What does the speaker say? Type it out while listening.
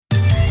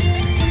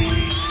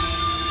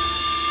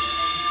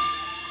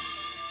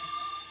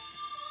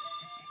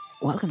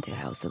Welcome to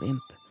House of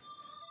Imp,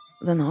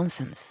 the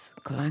Nonsense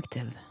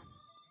Collective.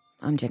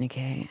 I'm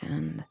JennyK,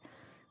 and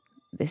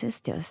this is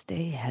just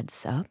a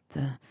heads up,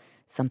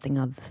 something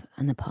of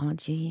an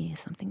apology,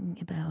 something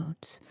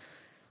about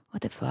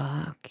what the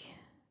fuck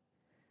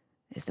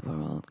is the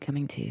world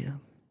coming to.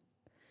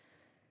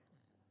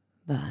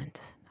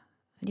 But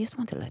I just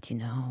want to let you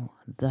know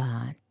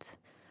that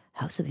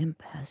House of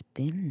Imp has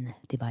been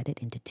divided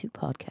into two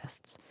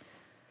podcasts.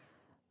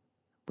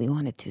 We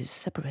wanted to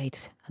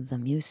separate the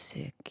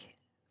music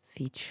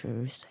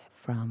features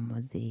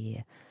from the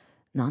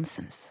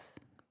nonsense,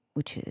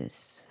 which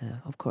is,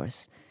 of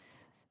course,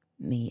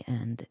 me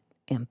and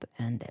Imp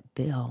and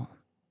Bill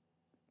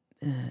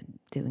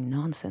doing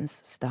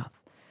nonsense stuff.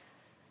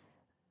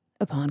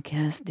 A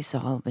podcast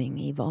dissolving,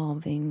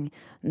 evolving,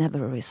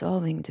 never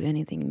resolving to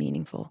anything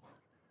meaningful.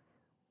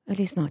 At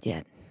least not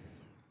yet.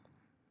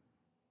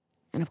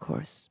 And of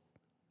course,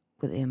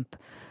 with Imp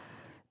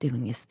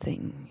doing his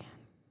thing.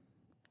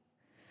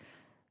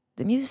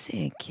 The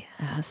music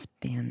has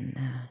been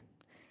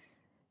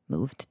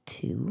moved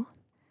to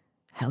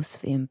House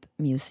of Imp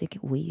music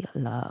we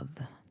love.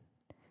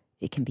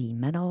 It can be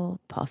metal,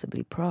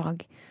 possibly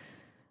prog,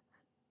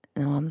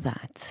 and all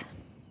that.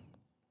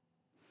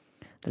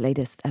 The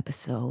latest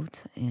episode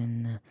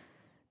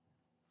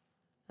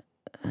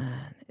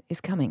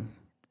is coming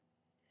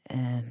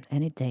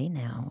any day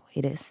now.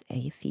 It is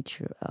a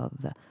feature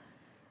of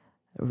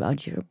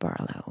Roger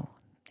Barlow,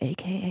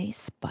 aka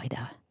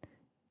Spider,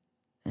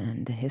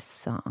 and his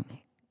song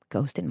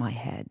Ghost in My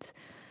Head,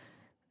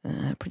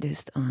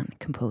 produced on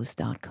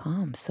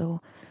compose.com.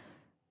 So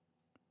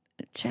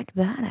check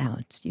that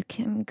out. You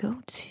can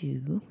go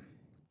to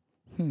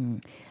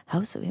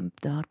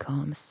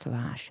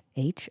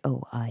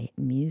houseofimp.com/HOI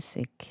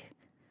music.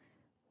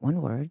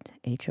 One word,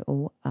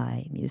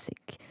 HOI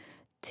music,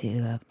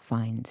 to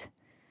find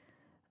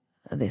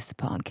this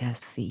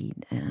podcast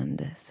feed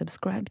and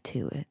subscribe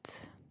to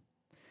it.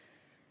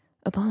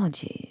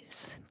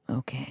 Apologies.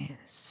 Okay,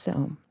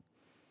 so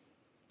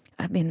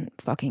I've been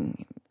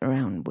fucking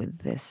around with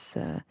this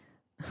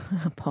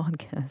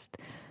podcast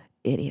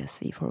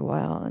idiocy for a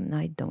while, and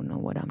I don't know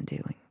what I'm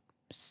doing.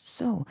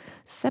 So,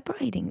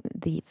 separating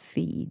the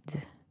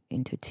feed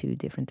into two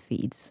different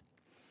feeds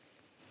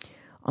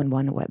on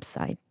one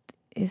website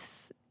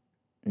is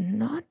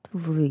not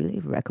really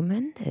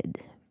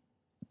recommended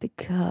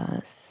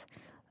because,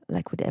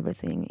 like with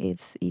everything,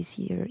 it's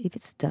easier if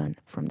it's done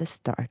from the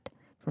start,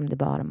 from the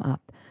bottom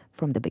up,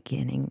 from the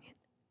beginning,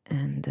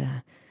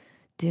 and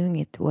doing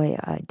it the way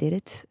I did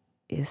it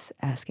is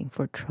asking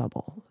for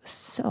trouble.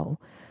 So,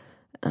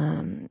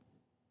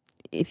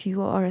 if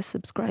you are a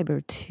subscriber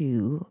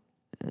to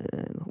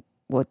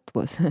what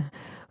was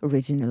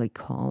originally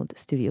called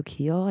Studio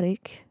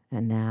Chaotic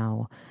and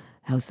now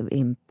House of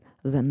Imp,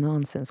 the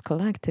Nonsense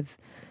Collective,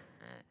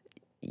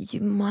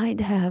 you might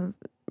have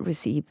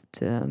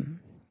received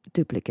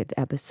duplicate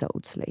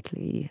episodes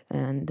lately,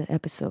 and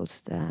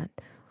episodes that,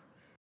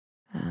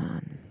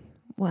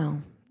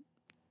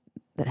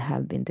 that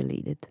have been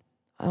deleted.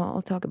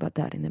 I'll talk about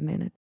that in a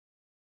minute.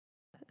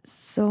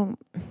 So,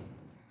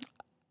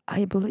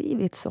 I believe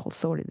it's all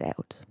sorted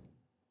out.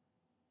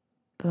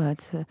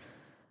 But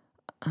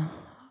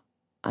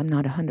I'm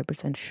not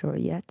 100% sure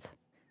yet.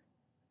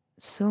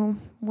 So,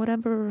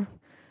 whatever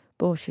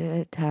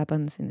bullshit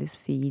happens in this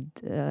feed,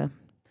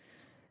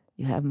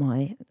 you have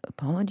my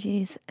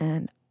apologies,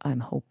 and I'm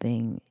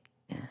hoping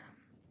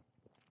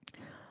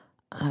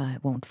I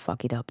won't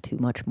fuck it up too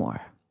much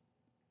more.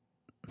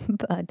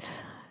 But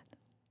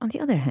on the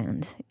other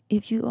hand,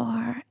 if you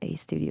are a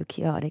Studio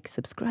Chaotic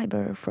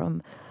subscriber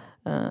from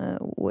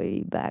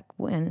way back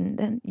when,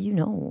 then you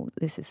know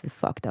this is a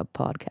fucked up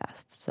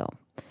podcast, so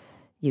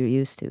you're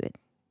used to it.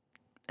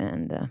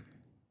 And,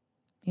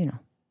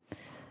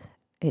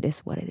 it is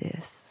what it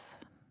is.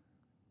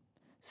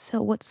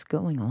 So what's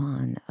going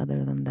on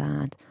other than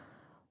that?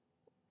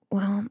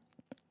 Well,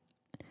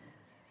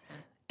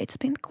 it's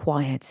been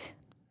quiet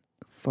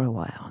for a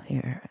while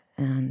here,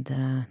 and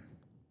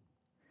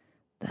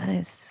that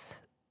is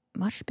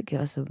much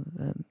because of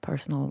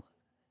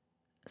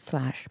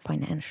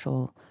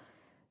personal/financial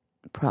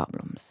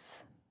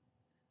problems.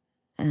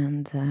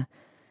 And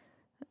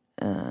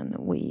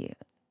we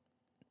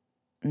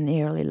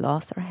nearly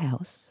lost our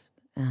house,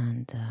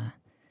 and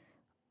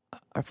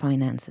our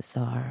finances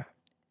are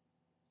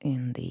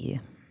in the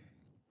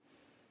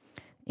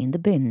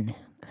bin.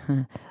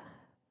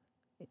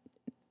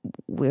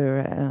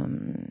 We're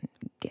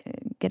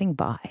getting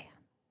by.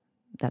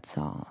 That's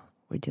all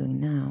we're doing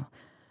now.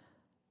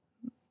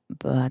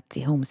 But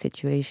the home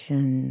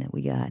situation,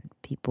 we got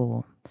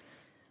people,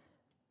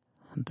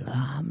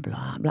 blah,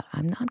 blah, blah.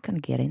 I'm not going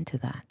to get into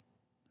that.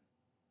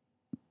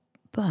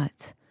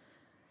 But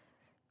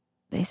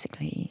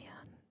basically,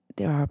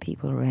 there are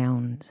people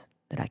around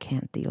that I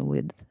can't deal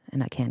with,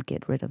 and I can't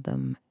get rid of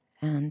them.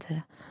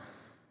 And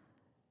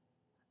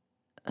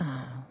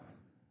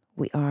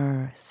we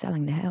are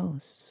selling the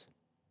house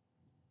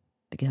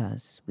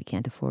because we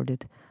can't afford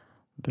it,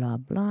 blah,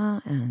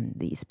 blah. And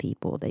these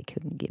people, they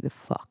couldn't give a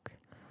fuck.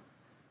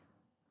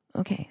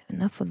 Okay,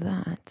 enough of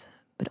that.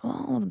 But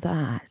all of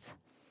that,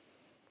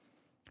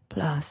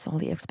 plus all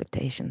the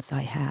expectations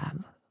I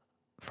have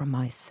from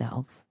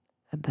myself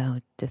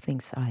about the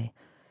things I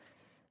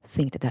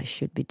think that I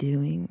should be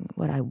doing,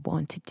 what I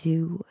want to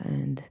do,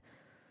 and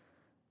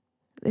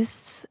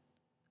this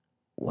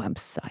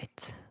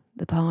website,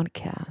 the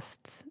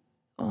podcasts,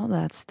 all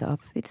that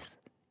stuff, it's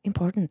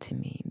important to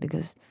me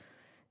because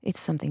it's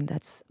something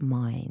that's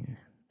mine.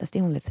 That's the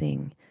only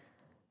thing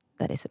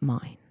that is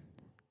mine.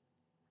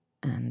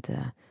 And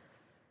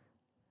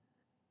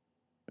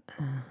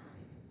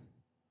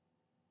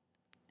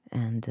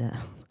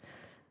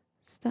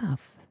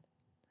stuff.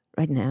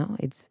 Right now,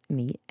 it's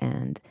me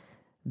and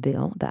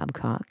Bill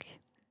Babcock,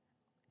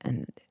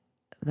 and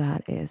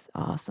that is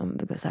awesome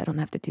because I don't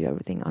have to do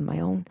everything on my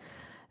own,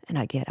 and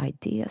I get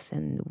ideas,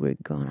 and we're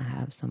gonna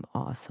have some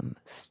awesome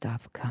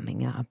stuff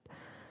coming up.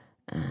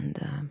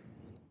 And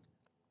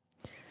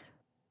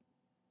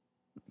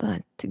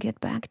but to get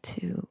back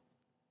to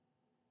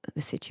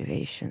the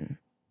situation,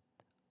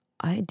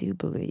 I do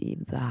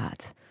believe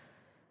that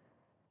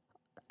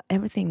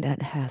everything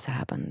that has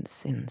happened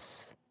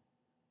since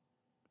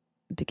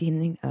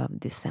beginning of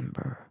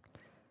December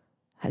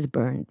has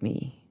burned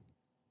me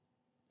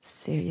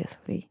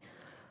seriously.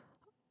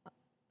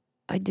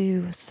 I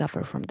do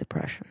suffer from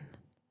depression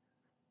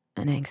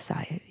and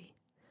anxiety,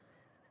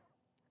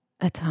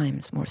 at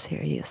times more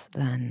serious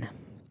than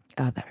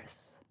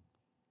others.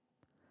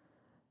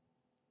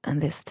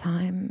 And this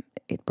time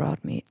it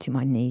brought me to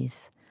my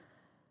knees,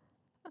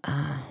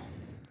 to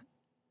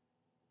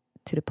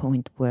the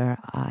point where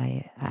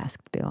I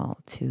asked Bill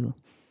to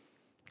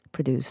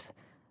produce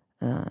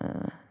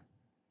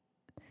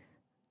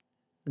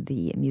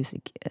the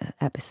music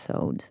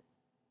episode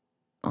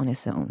on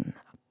his own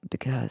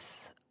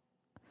because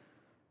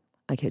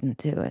I couldn't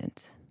do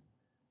it.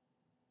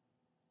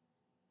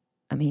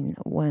 I mean,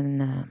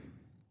 when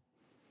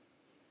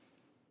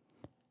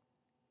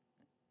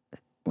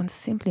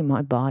simply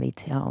my body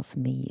tells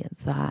me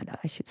that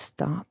I should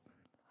stop,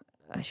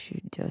 I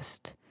should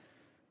just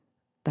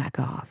back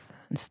off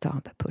and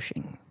stop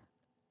pushing.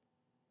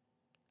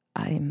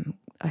 I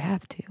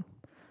have to.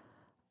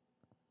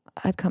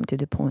 I've come to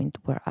the point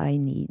where I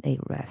need a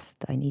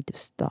rest. I need to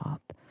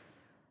stop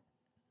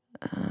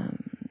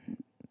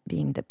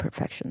being the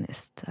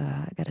perfectionist.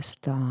 I gotta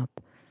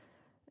stop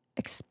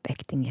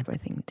expecting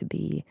everything to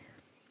be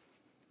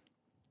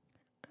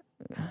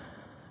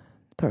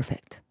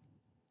perfect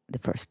the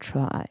first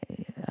try.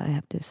 I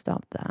have to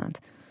stop that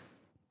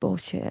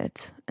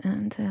bullshit.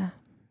 And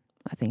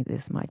I think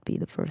this might be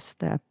the first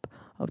step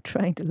of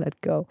trying to let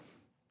go.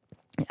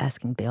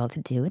 Asking Bill to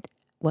do it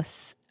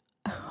was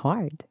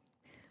hard.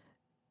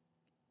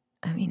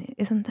 I mean,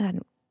 isn't that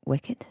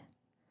wicked?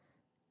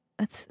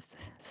 That's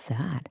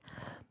sad.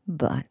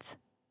 But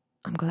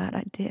I'm glad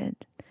I did.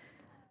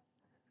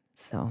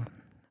 So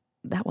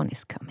that one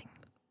is coming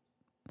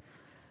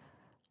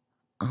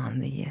on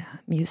the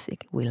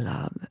Music We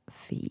Love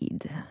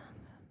feed.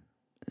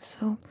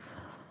 So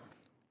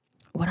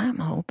what I'm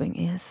hoping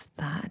is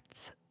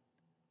that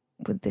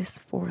with this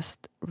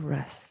forced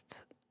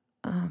rest,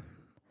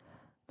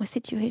 my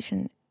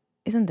situation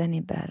isn't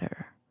any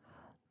better,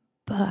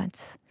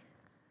 but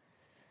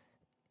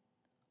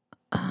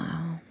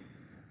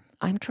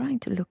I'm trying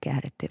to look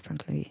at it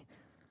differently.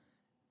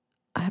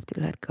 I have to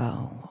let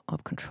go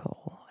of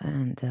control,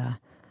 and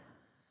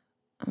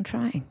I'm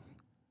trying.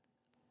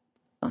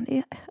 On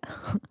the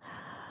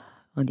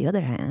on the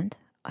other hand,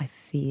 I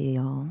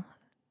feel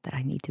that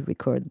I need to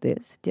record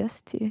this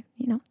just to,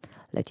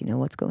 let you know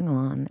what's going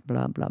on,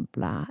 blah, blah,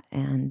 blah.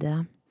 And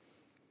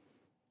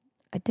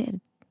I did.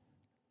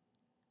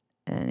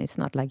 And it's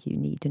not like you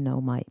need to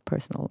know my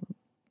personal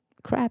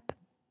crap,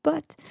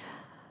 but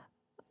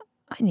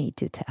I need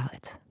to tell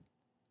it.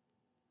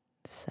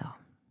 So,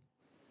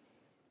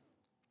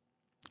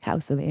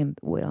 House of Imp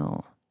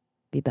will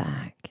be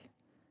back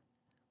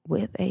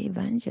with a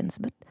vengeance,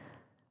 but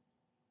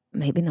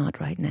maybe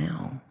not right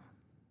now.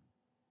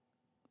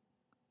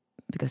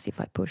 Because if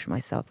I push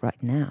myself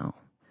right now,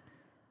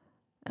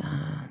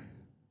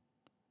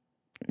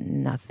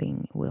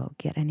 nothing will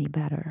get any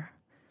better.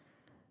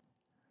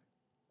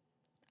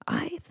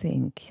 I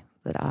think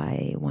that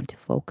I want to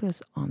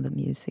focus on the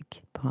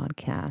music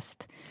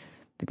podcast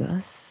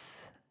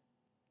because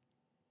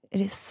it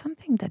is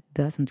something that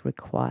doesn't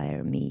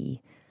require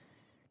me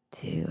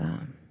to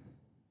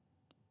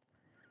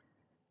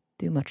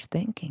do much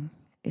thinking.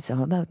 It's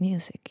all about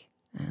music.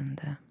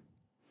 And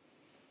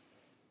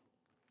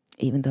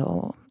even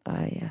though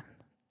I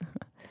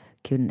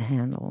couldn't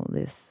handle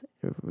this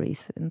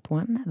recent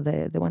one,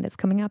 the one that's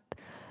coming up,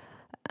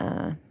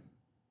 I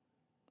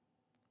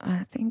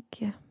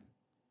think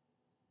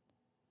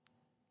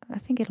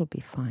it'll be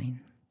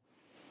fine.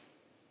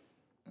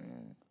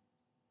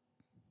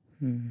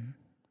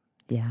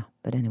 Yeah,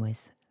 but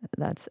anyways,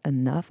 that's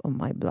enough of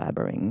my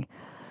blabbering.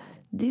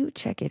 Do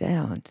check it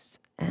out.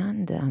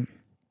 And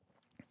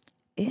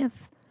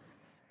if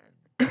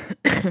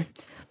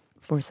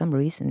for some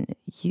reason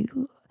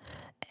you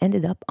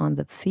ended up on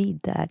the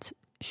feed that's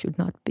should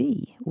not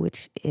be,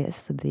 which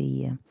is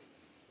the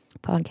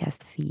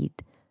podcast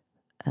feed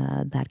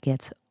that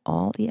gets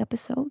all the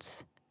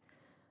episodes.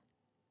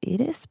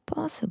 It is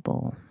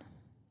possible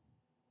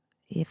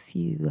if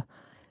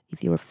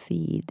your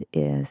feed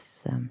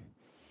is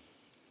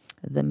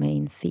the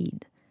main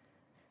feed,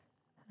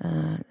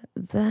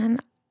 then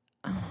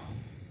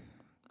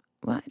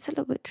well, it's a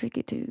little bit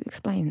tricky to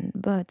explain,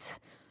 but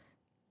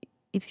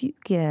if you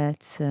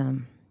get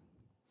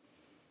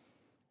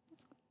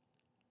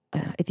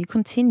if you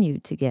continue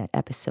to get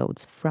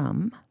episodes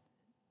from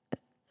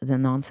the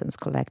Nonsense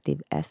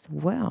Collective as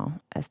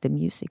well as the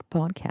music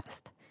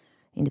podcast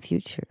in the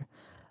future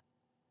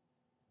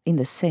in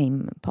the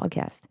same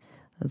podcast,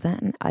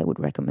 then I would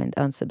recommend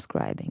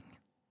unsubscribing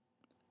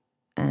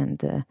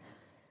and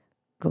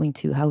going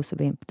to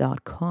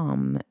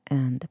houseofimp.com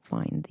and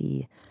find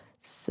the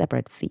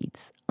separate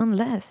feeds,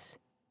 unless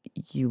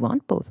you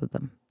want both of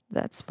them.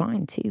 That's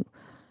fine too.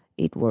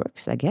 It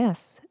works, I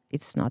guess.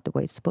 It's not the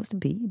way it's supposed to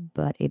be,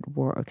 but it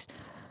works.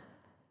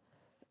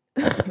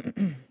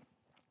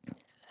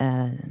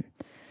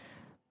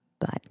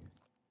 But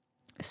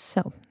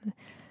so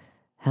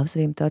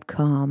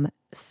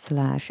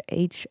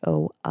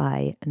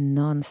houseofimp.com/HOI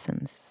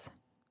nonsense.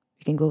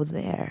 You can go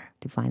there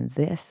to find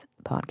this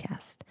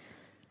podcast.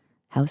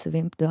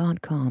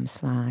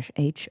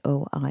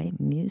 houseofimp.com/HOI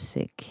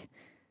music.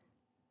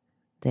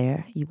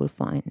 There you will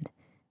find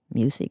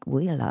music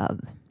we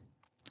love,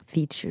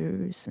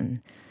 features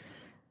and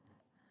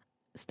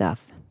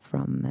stuff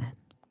from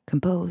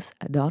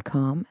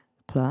compose.com,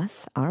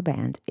 plus our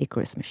band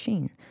Icarus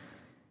Machine.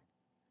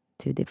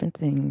 2 different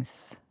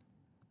things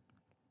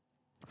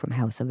from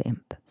House of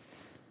Imp.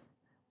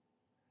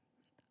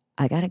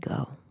 I gotta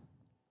go.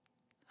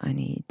 I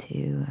need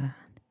to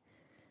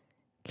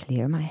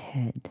clear my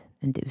head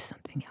and do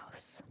something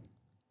else.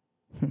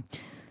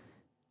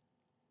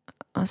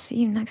 I'll see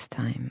you next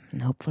time,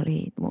 and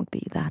hopefully it won't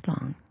be that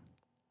long.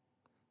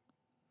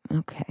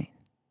 Okay.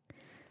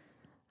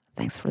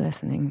 Thanks for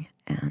listening,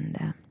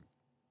 and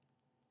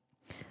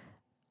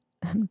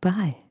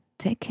bye.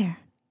 Take care.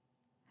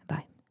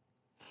 Bye.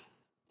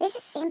 This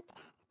is Simp.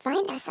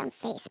 Find us on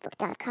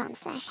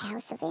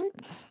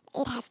facebook.com/houseofimp.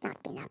 It has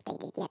not been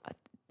updated yet.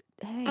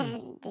 Hey.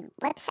 And the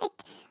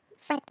website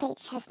front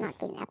page has not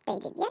been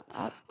updated yet.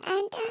 I'll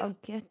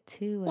get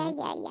to Yeah. it.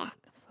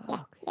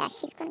 Yeah,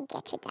 she's gonna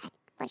get to that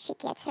when she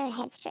gets her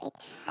head straight.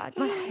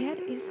 My head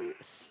is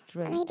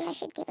straight. Maybe I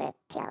should give her a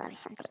pill or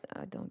something.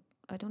 I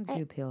don't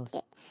do pills.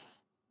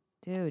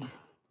 Dude.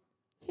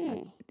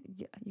 You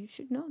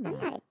should know that.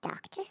 I'm not a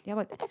doctor. Yeah,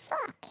 but... What the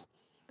fuck?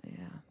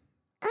 Yeah.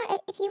 Or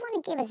if you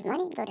want to give us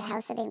money, go to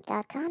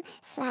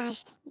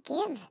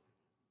houseofimp.com/give.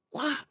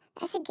 Yeah,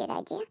 that's a good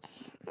idea.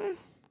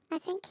 I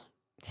think.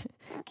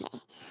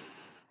 Okay.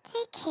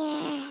 Take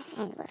care,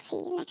 and we'll see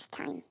you next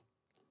time.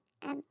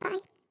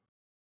 Bye.